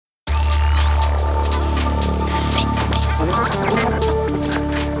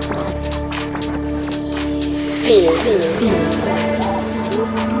Listen.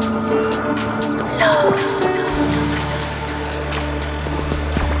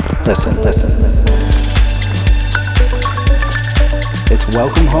 It's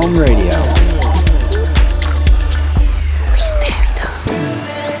Welcome Home Radio.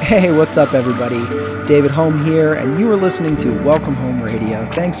 Hey, what's up, everybody? David Home here, and you are listening to Welcome Home Radio.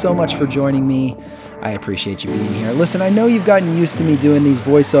 Thanks so much for joining me. I appreciate you being here. Listen, I know you've gotten used to me doing these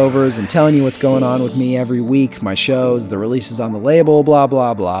voiceovers and telling you what's going on with me every week, my shows, the releases on the label, blah,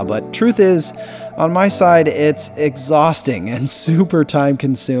 blah, blah. But truth is, on my side, it's exhausting and super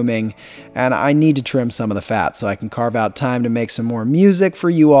time-consuming, and I need to trim some of the fat so I can carve out time to make some more music for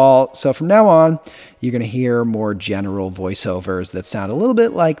you all. So from now on, you're going to hear more general voiceovers that sound a little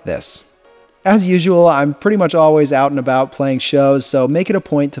bit like this. As usual, I'm pretty much always out and about playing shows, so make it a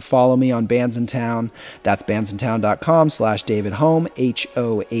point to follow me on Bands in Town. That's bandsintown.com/DavidHome,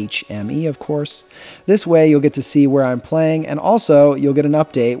 H-O-H-M-E, of course. This way, you'll get to see where I'm playing, and also, you'll get an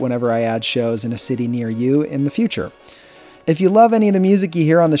update whenever I add shows in a city near you in the future. If you love any of the music you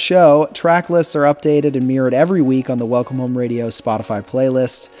hear on the show, track lists are updated and mirrored every week on the Welcome Home Radio Spotify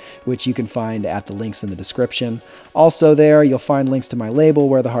playlist, which you can find at the links in the description. Also there, you'll find links to my label,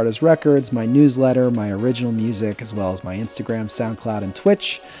 Where the Heart Is Records, my newsletter, my original music, as well as my Instagram, SoundCloud, and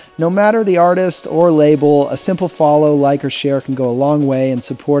Twitch. No matter the artist or label, a simple follow, like, or share can go a long way in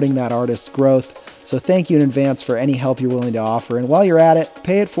supporting that artist's growth. So thank you in advance for any help you're willing to offer, and while you're at it,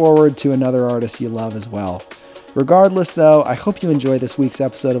 pay it forward to another artist you love as well. Regardless, though, I hope you enjoy this week's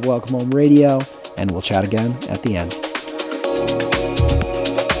episode of Welcome Home Radio, and we'll chat again at the end.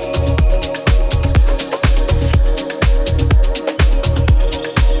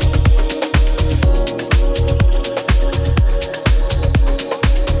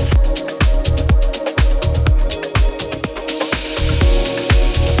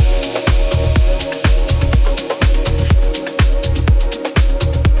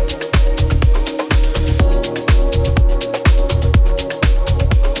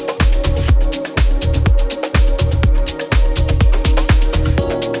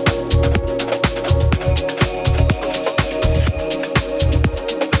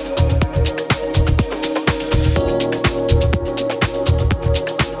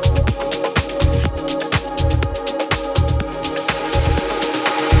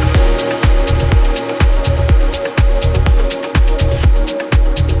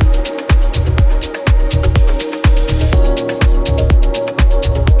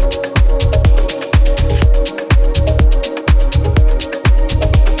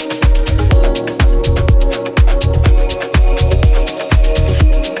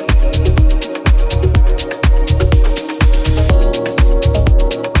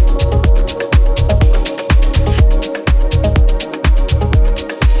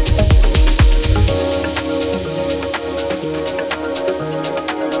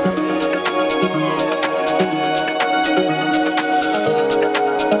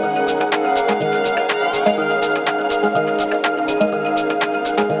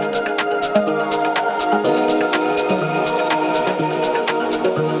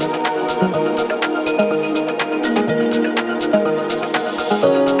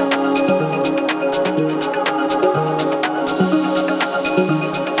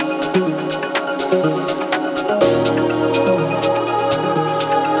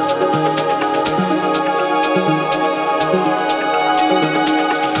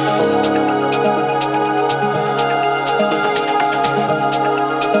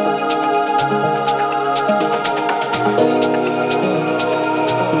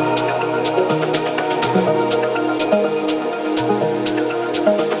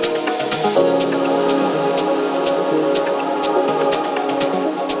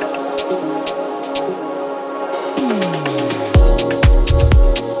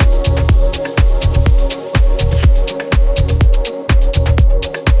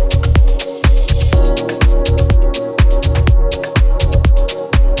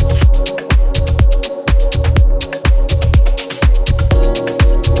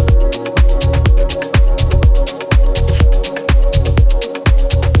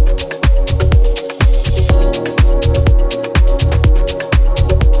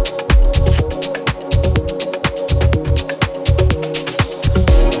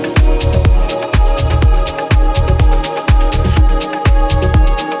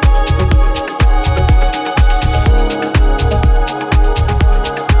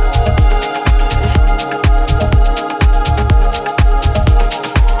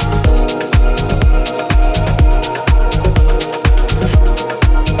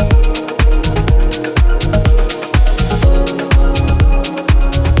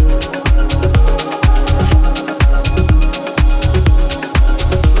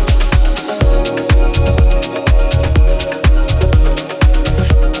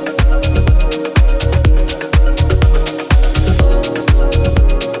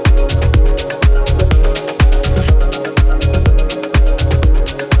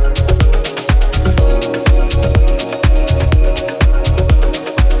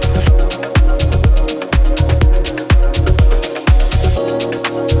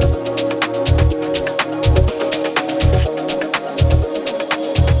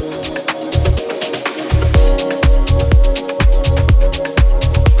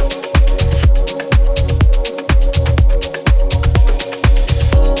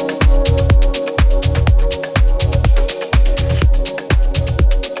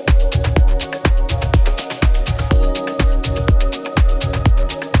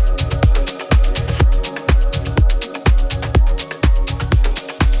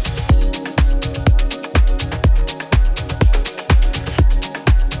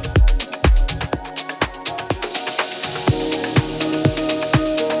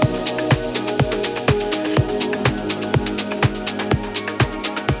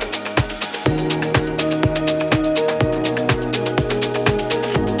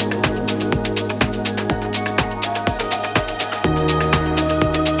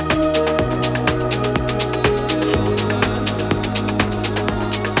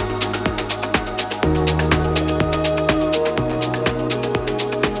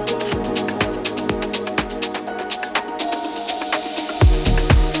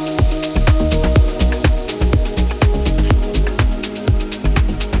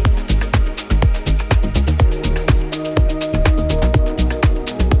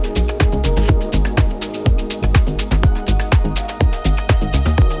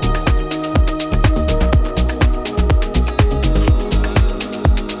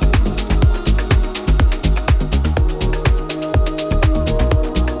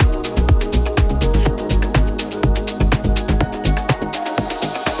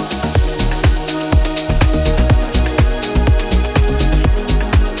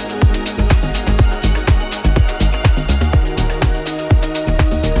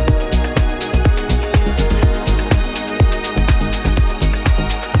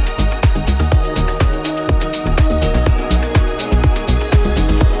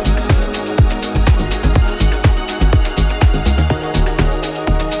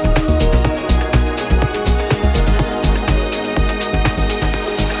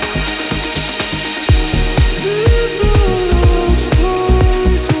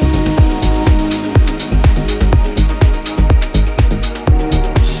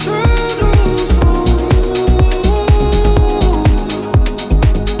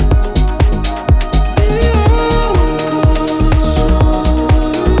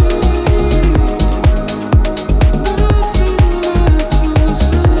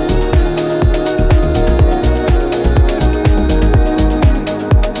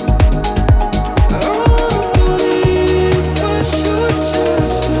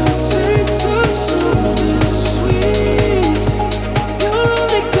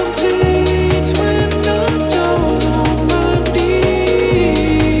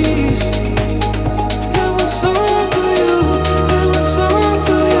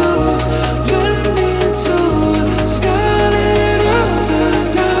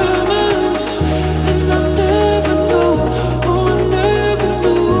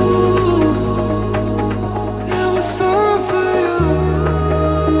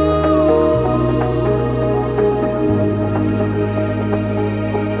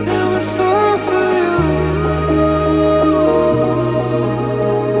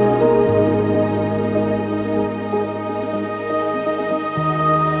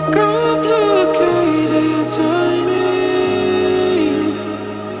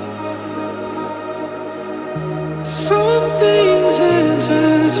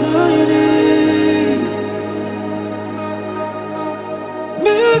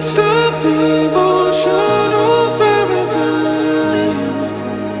 Mixed up emotional paradigm,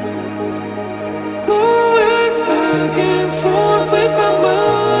 going back and forth with my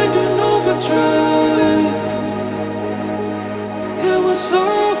mind in overdrive. It was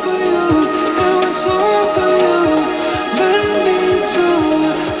all for you, it was all for you. Led me to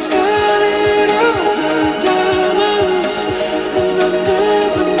sky it out like diamonds, and I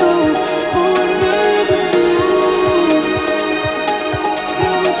never knew, oh I never knew.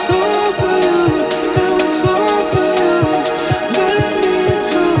 It was all for you.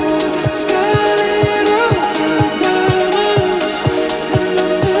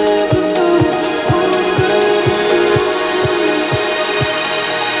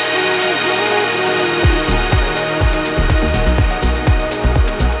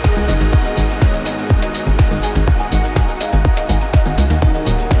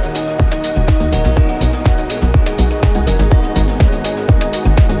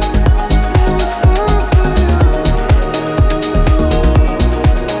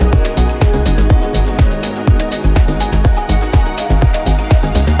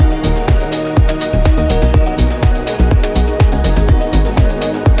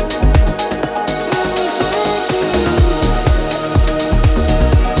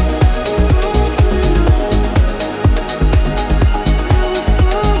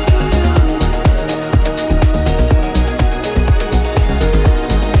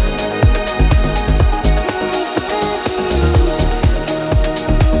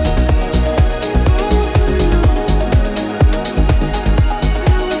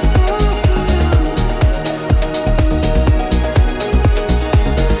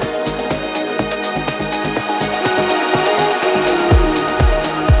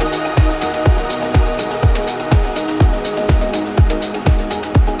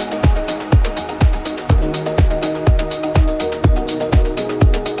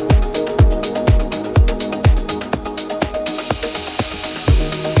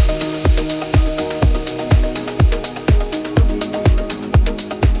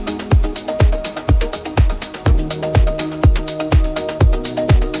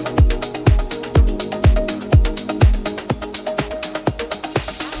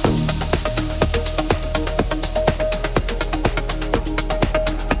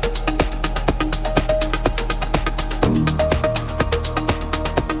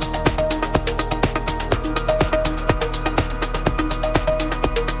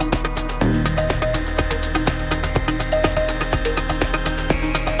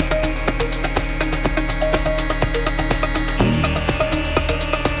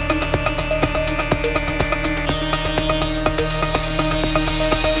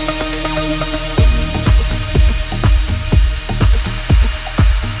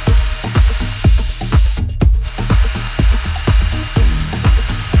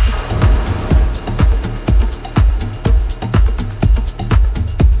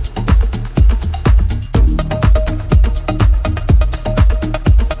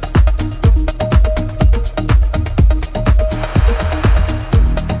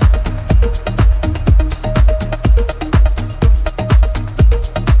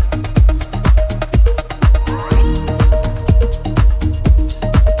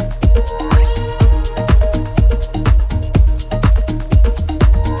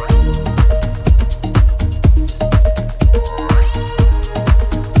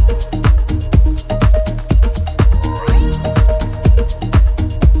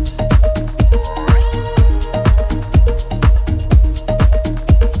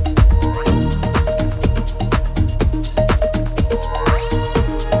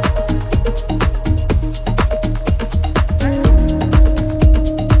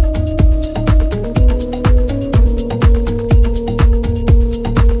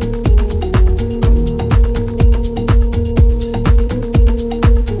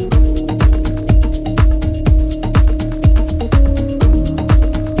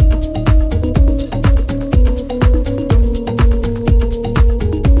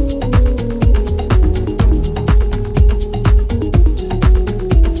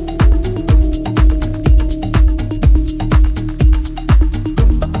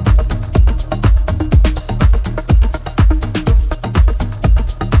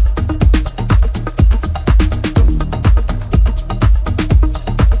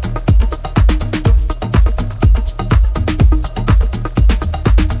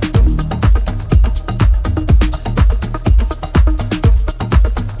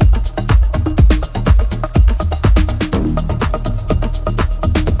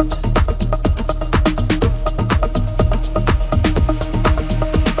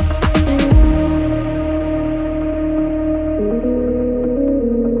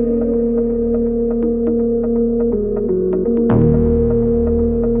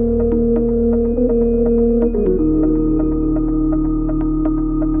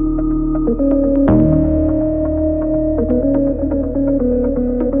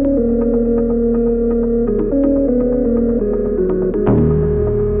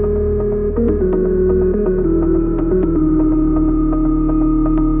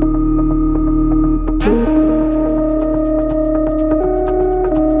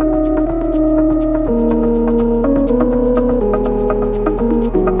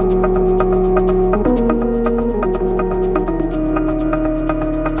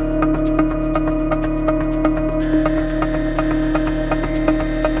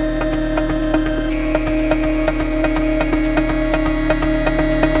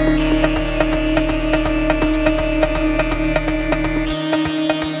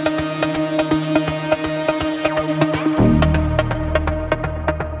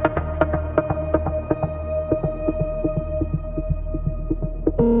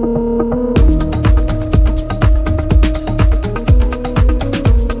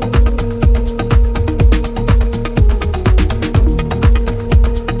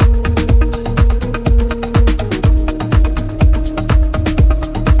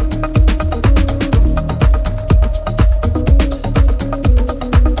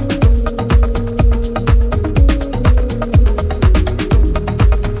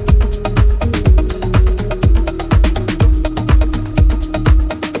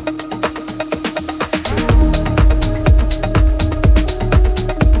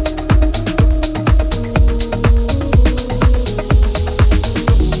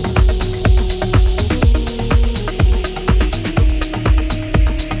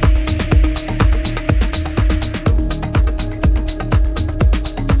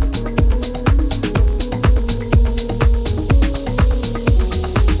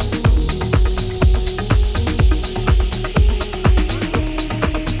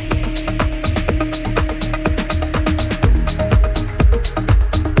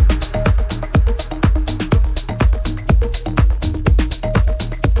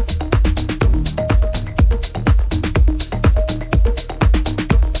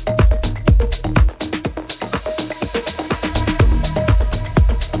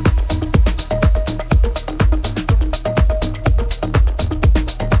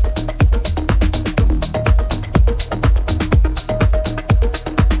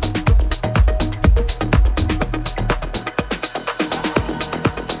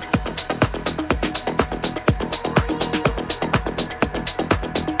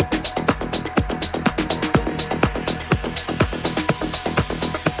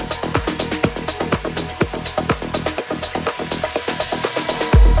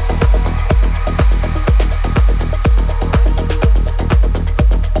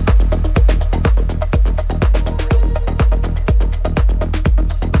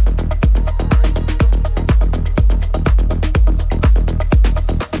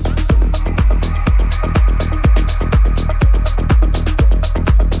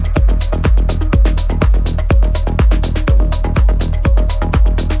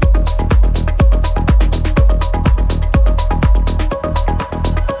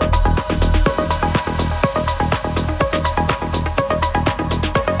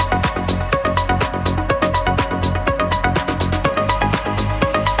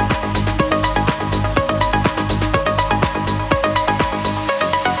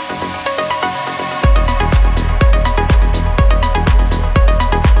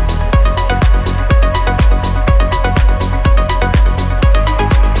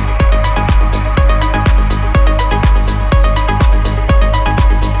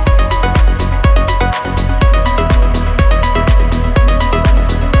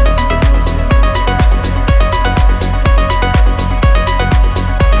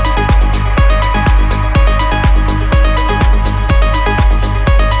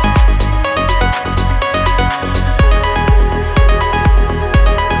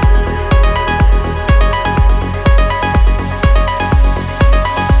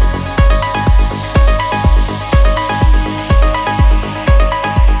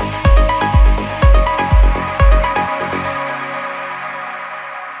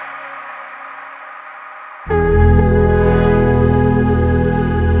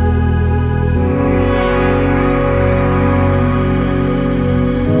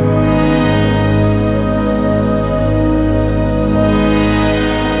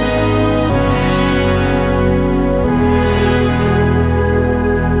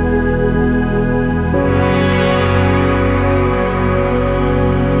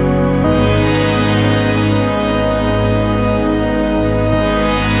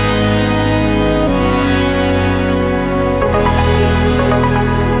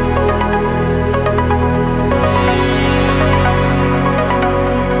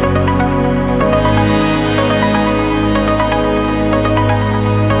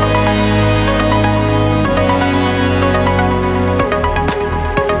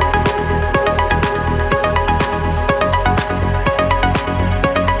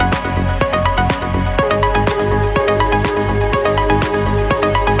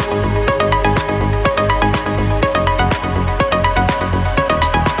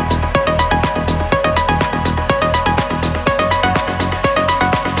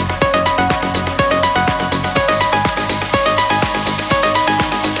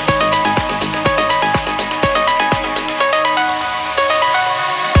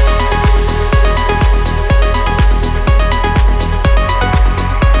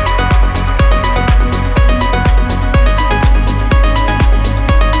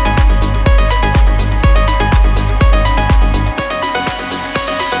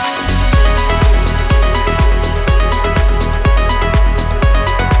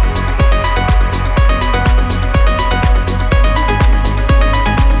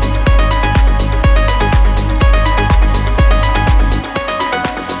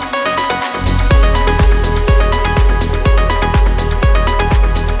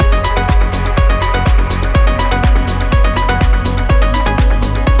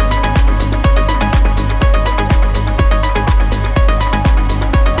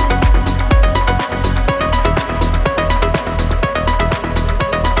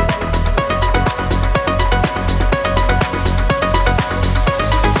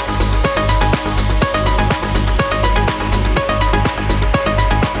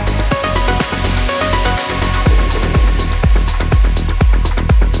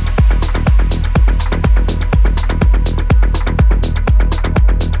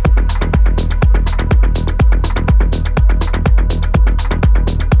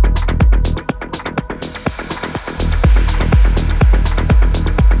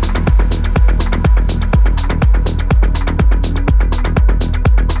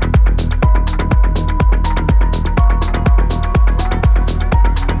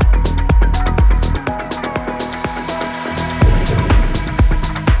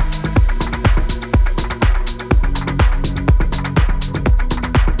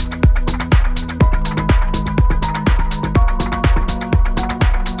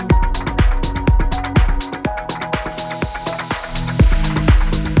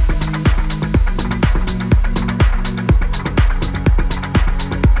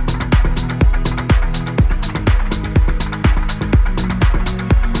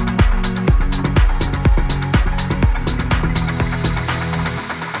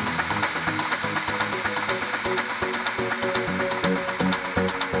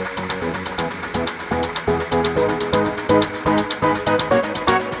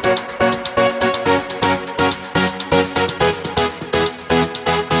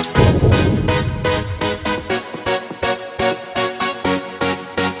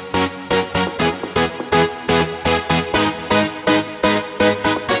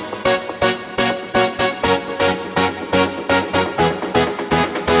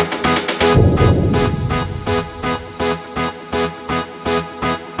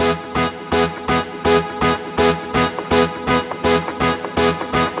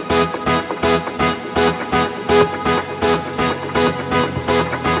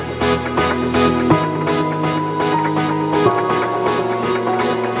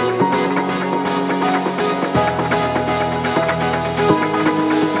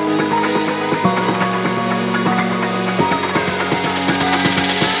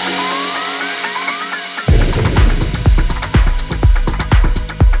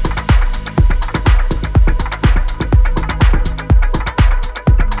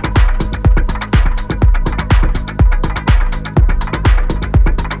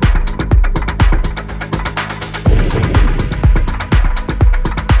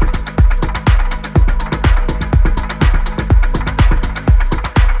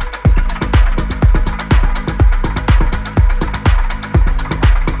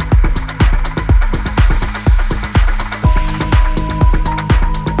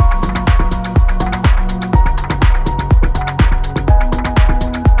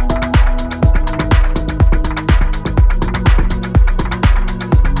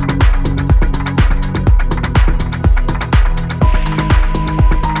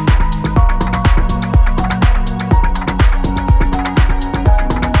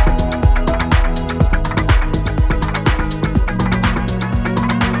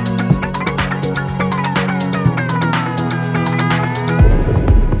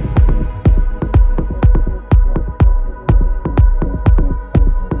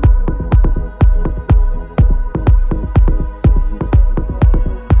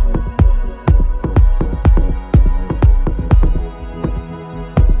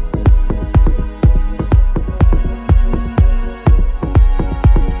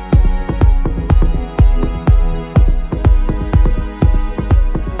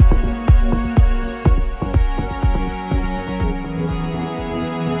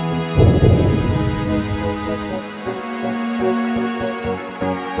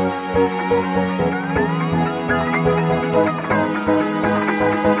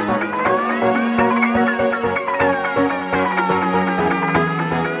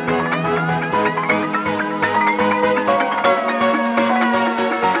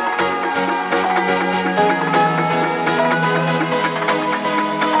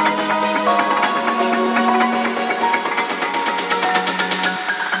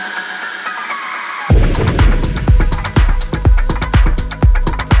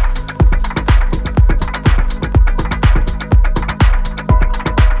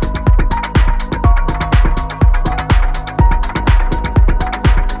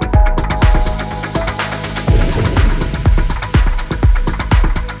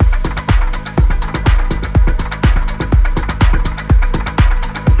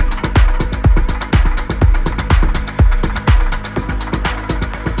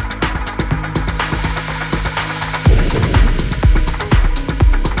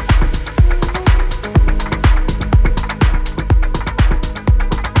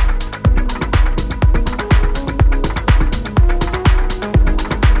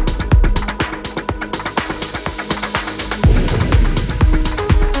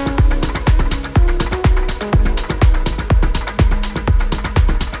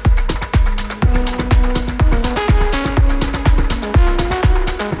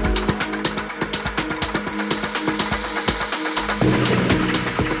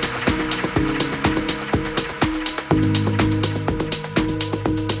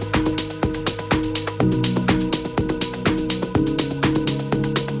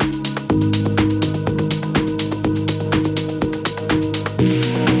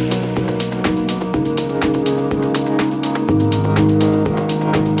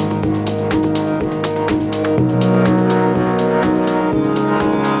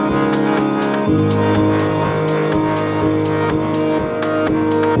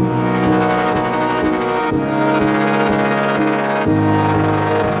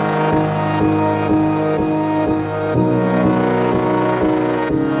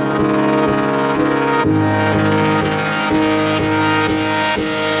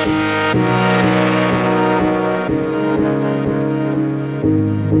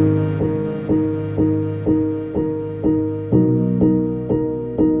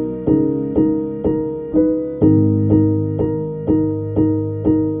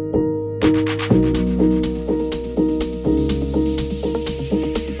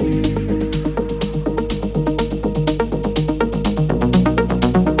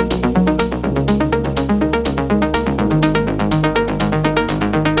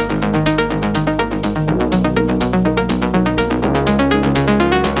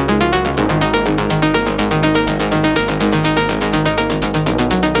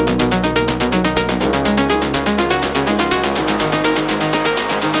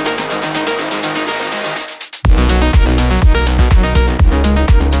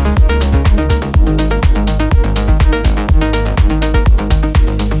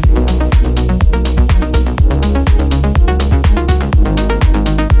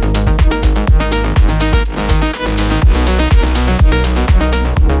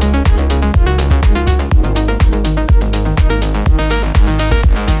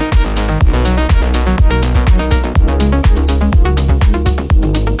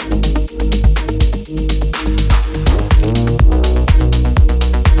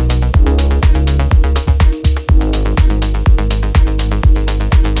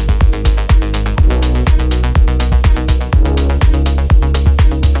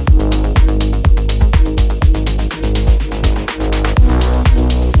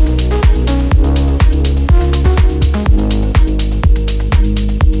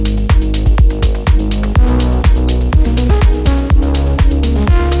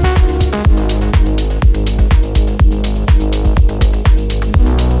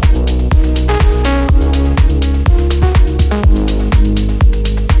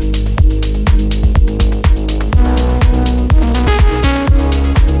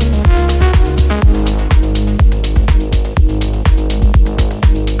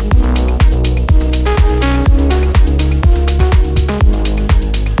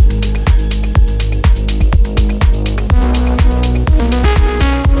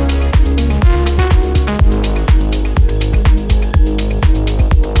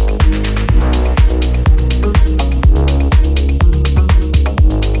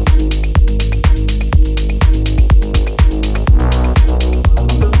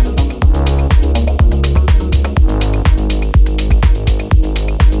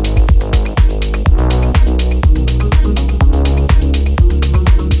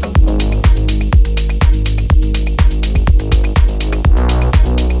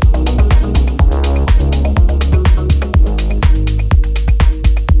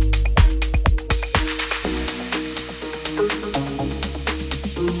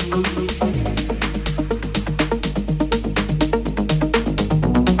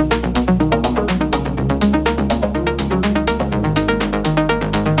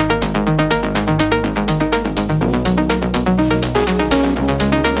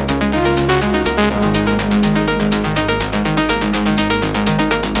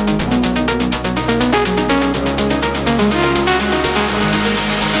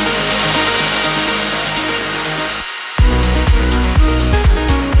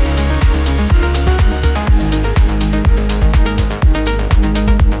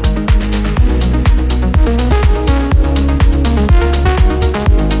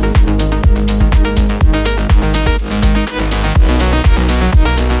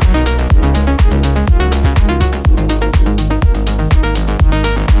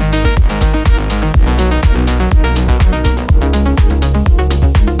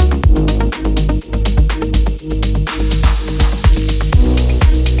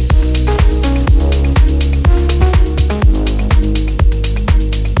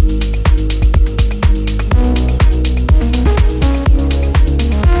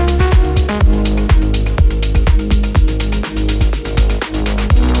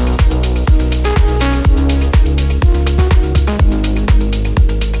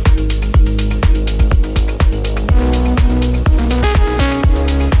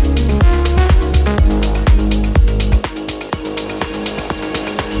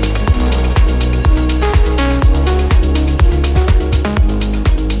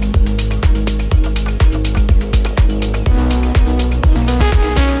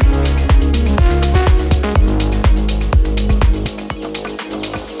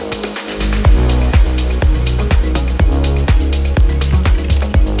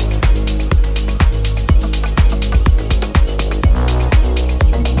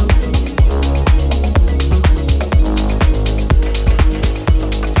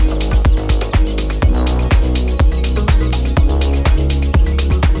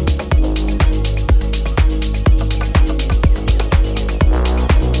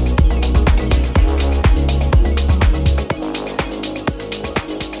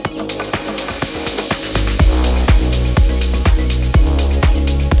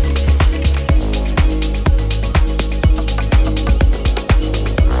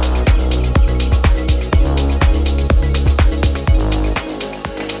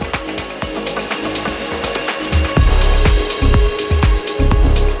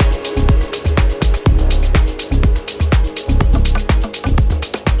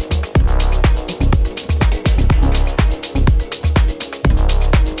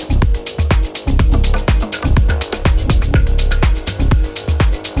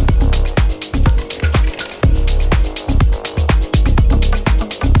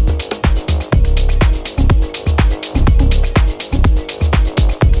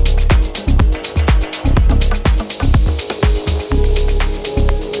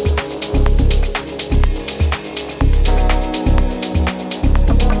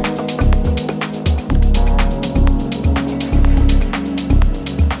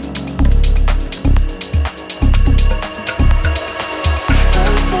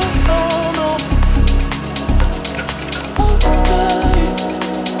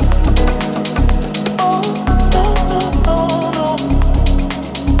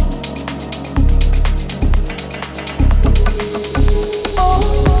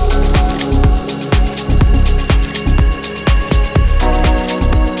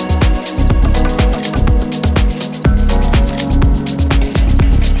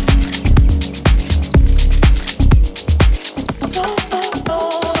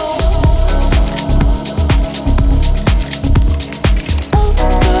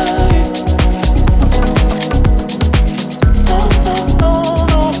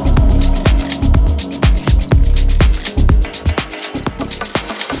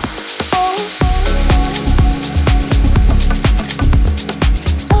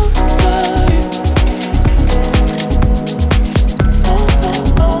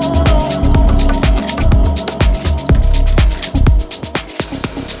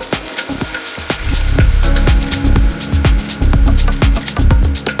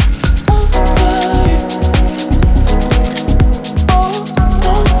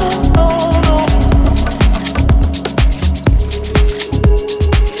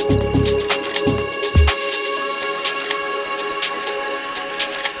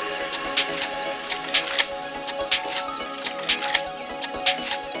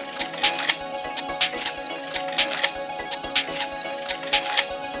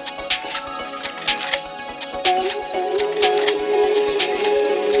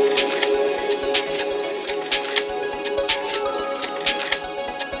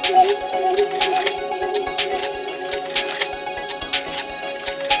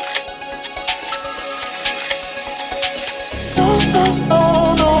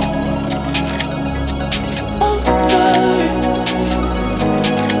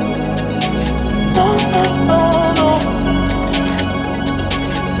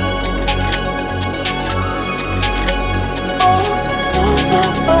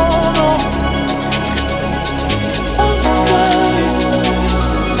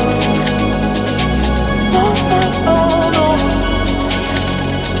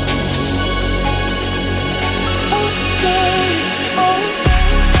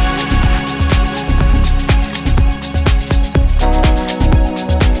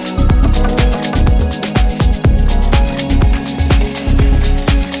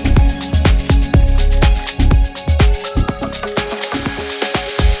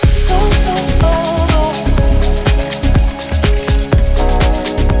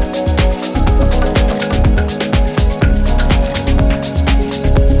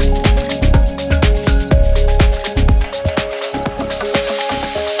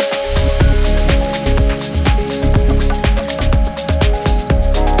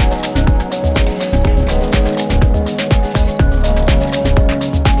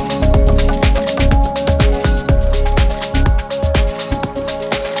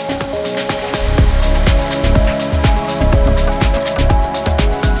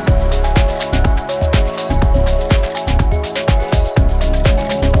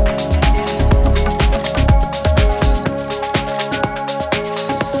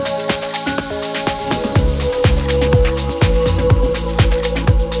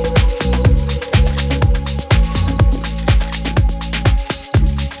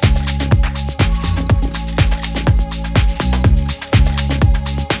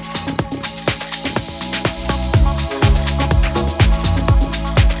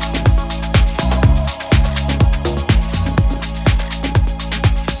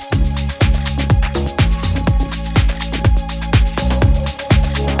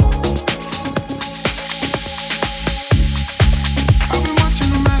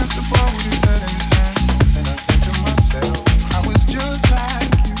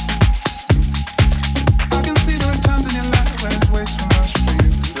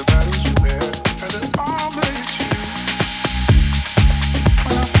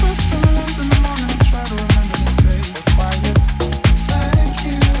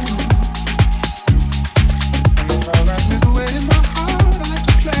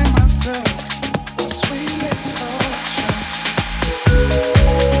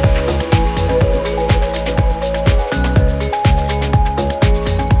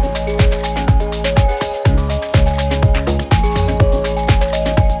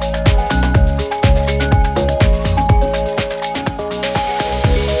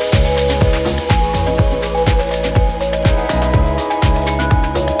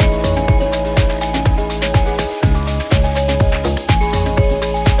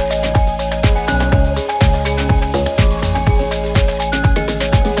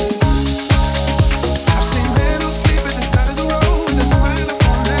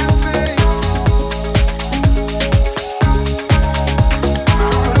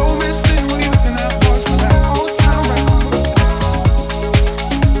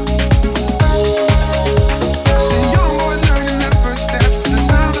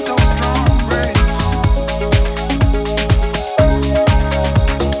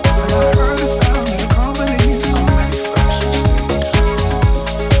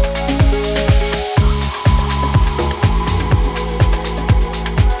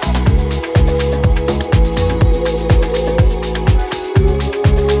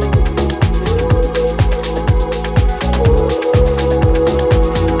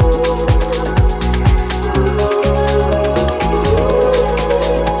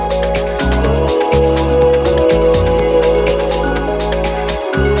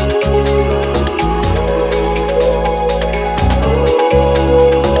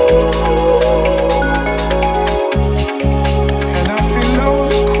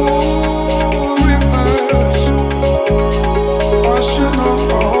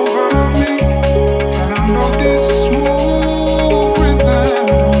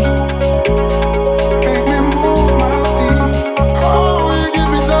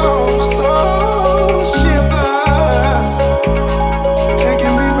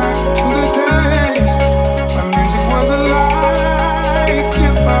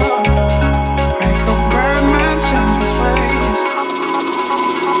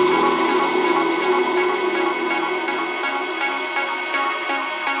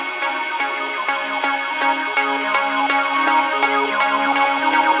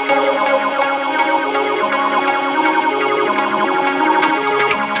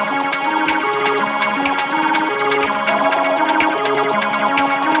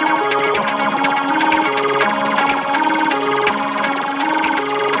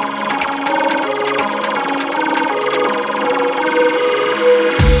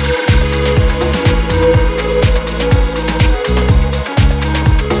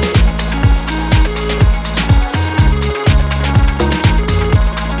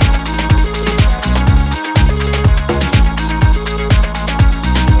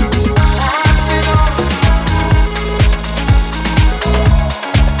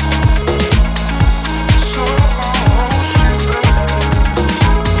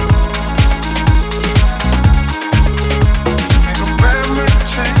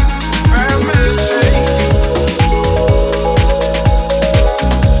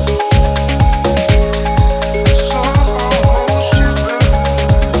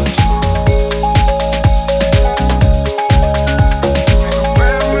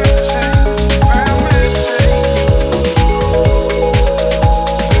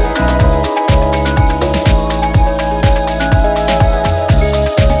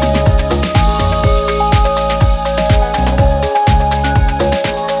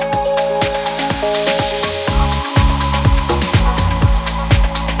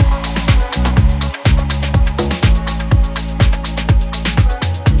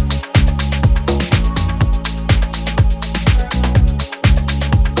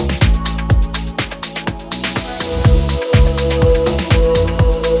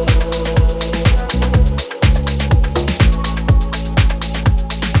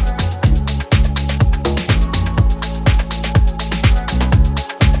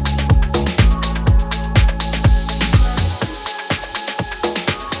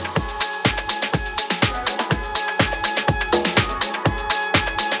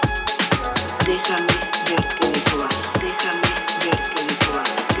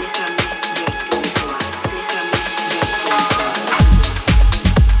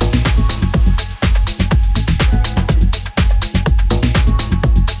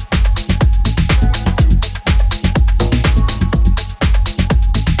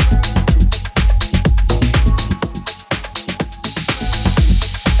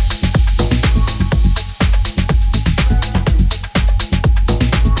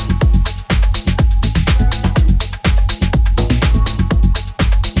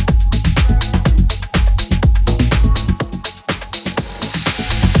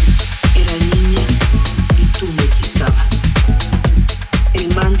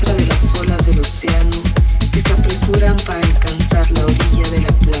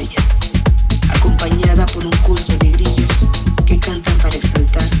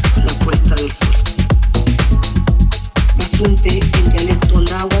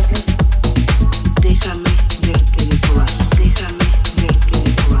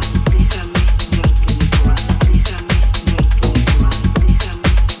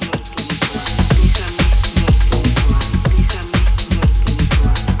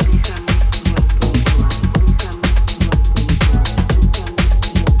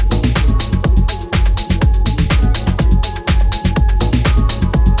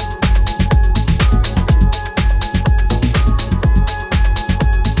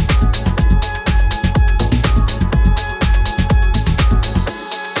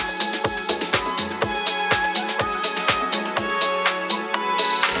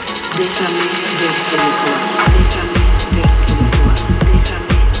 Déjame verte desnuda. Déjame verte desnuda.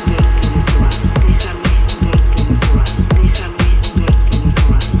 Déjame verte desnuda. Déjame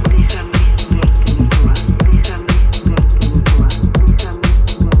verte desnuda.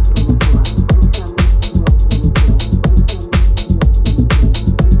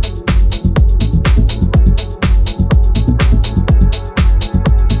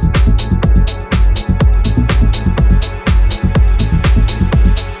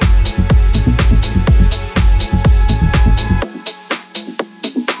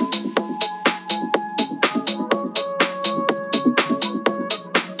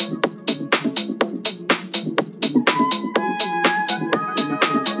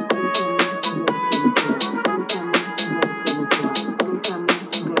 Déjame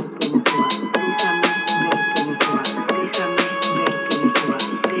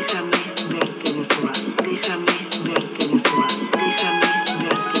verte desnuda. Déjame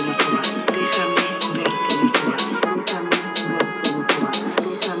verte desnuda. Déjame verte desnuda.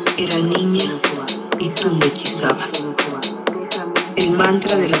 Era niña y tú me hechizabas. El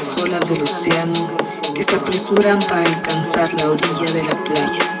mantra de las olas del océano que se apresuran para alcanzar la orilla de la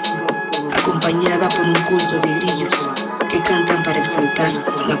playa, acompañada por un culto de grillos que cantan para exaltar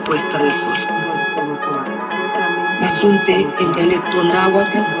la puesta del sol. Asunte en dialecto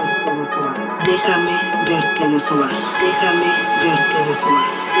náhuatl, déjame verte desnuda. Déjame verte desnuda.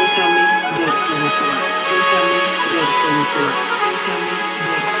 Déjame verte desnuda. Déjame verte desnuda. Déjame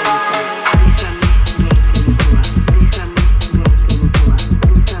verte desnuda.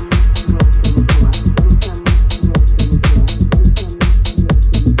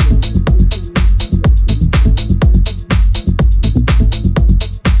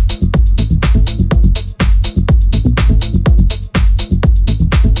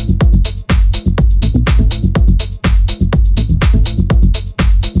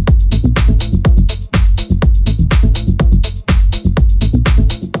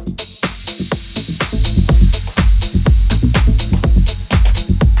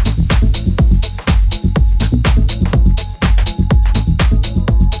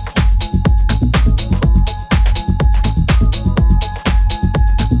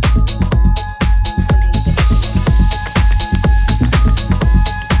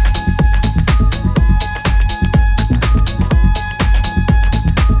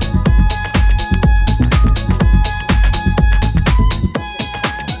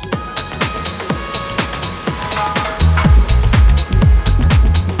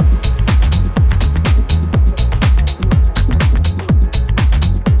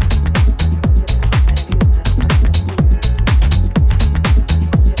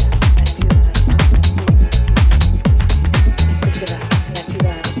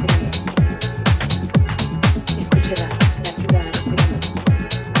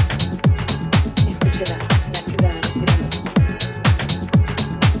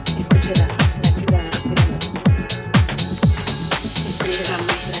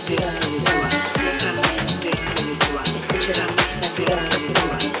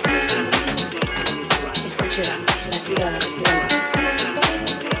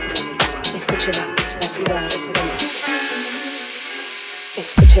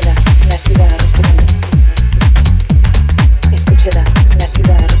 Escúchela, la ciudad respirando. Escúchela, la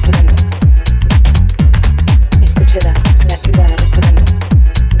ciudad respirando. Escúchela, la ciudad respirando.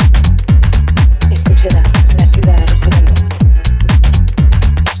 Escúchela, la ciudad respirando.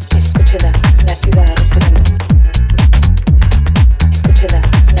 Escúchela, la ciudad respirando. Escúchela,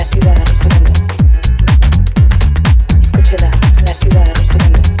 la ciudad respirando. Escúchela, la ciudad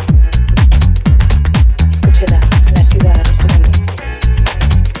respirando. Escúchela, la ciudad respirando.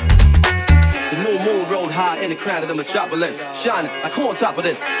 In the crown of the metropolis, shining like who on top of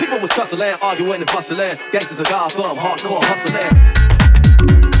this? People was tussling, arguing and bustling. Gangsters of Gotham, hardcore hustling.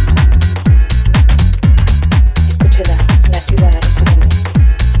 Escúchela, la ciudad respirando.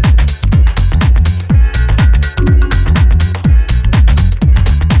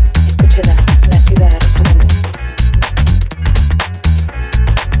 Escúchela, la ciudad respirando.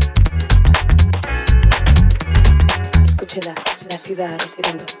 Escúchela, la ciudad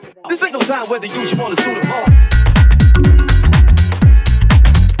respirando. This ain't no time whether you use you want to suit them all.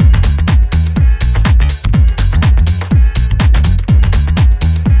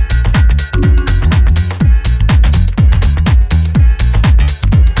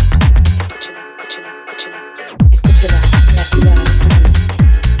 Escúchela, la ciudad respirando.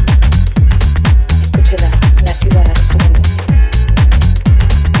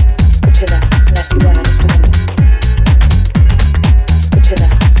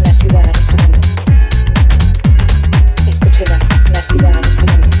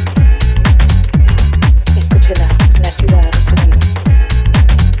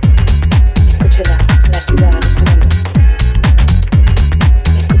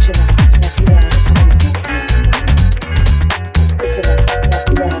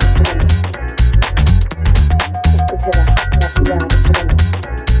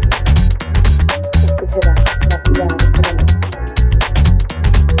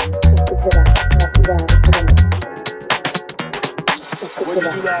 What did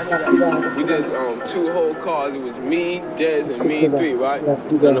you do last night? We did 2 whole cars. It was me, Dez, and me 3, right?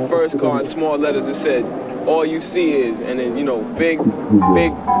 On the first car, in small letters, it said, "All you see is," and then, big,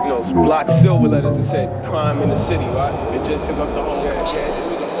 block silver letters, it said, "Crime in the city," right? It just took up the whole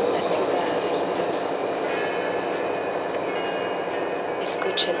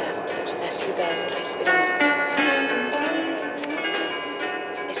Escúchela, la ciudad respirando.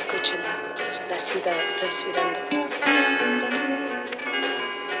 Escúchela, la ciudad respirando.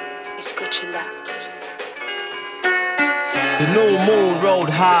 Escúchela. The new moon rode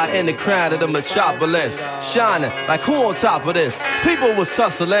high in the crown of the metropolis, shining like who on top of this? People was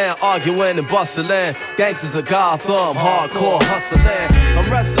tussling, arguing and bustling. Gangsters of Gotham, hardcore hustling. I'm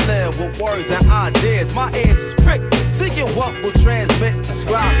wrestling with words and ideas. My ears is pricked, seeking what will transmit. The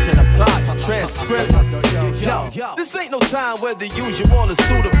scribes can apply the transcript. Yo, this ain't no time where the usual is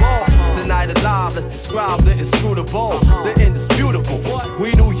suitable. Tonight alive, let's describe the inscrutable, the indisputable.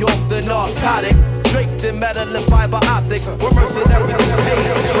 We New York, the narcotics, draped in metal and fiber optics. We're mercenaries who pay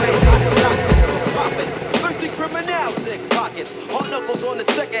to trade, not stop to profits. Thirsty criminals, thick pockets. Hard knuckles on the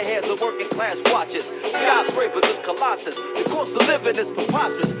second hands of working class watches. Skyscrapers is colossus. The cost of living is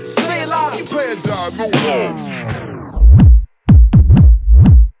preposterous. Stay alive, you pay and die, no more.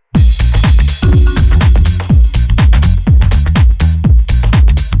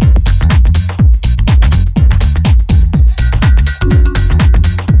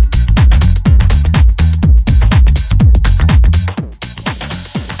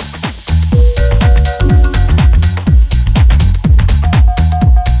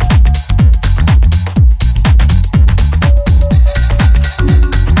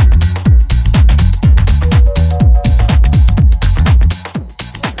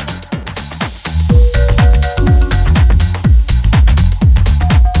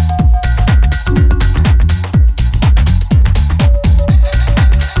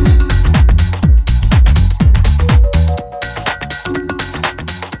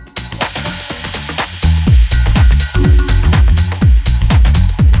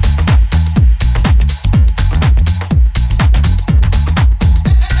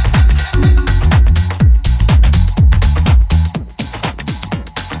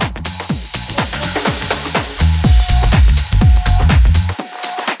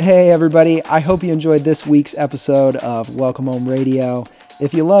 Hey everybody, I hope you enjoyed this week's episode of Welcome Home Radio.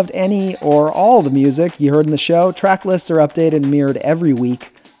 If you loved any or all the music you heard in the show, track lists are updated and mirrored every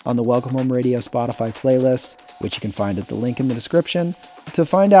week on the Welcome Home Radio Spotify playlist, which you can find at the link in the description. To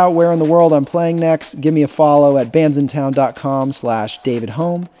find out where in the world I'm playing next, give me a follow at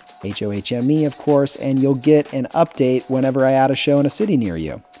bandsintown.com/DavidHome, HOHME of course, and you'll get an update whenever I add a show in a city near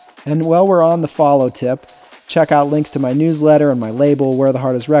you. And while we're on the follow tip, check out links to my newsletter and my label, Where the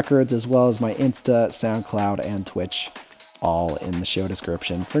Heart Is Records, as well as my Insta, SoundCloud, and Twitch, all in the show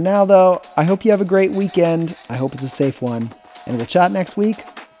description. For now, though, I hope you have a great weekend. I hope it's a safe one. And we'll chat next week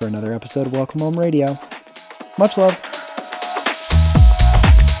for another episode of Welcome Home Radio. Much love.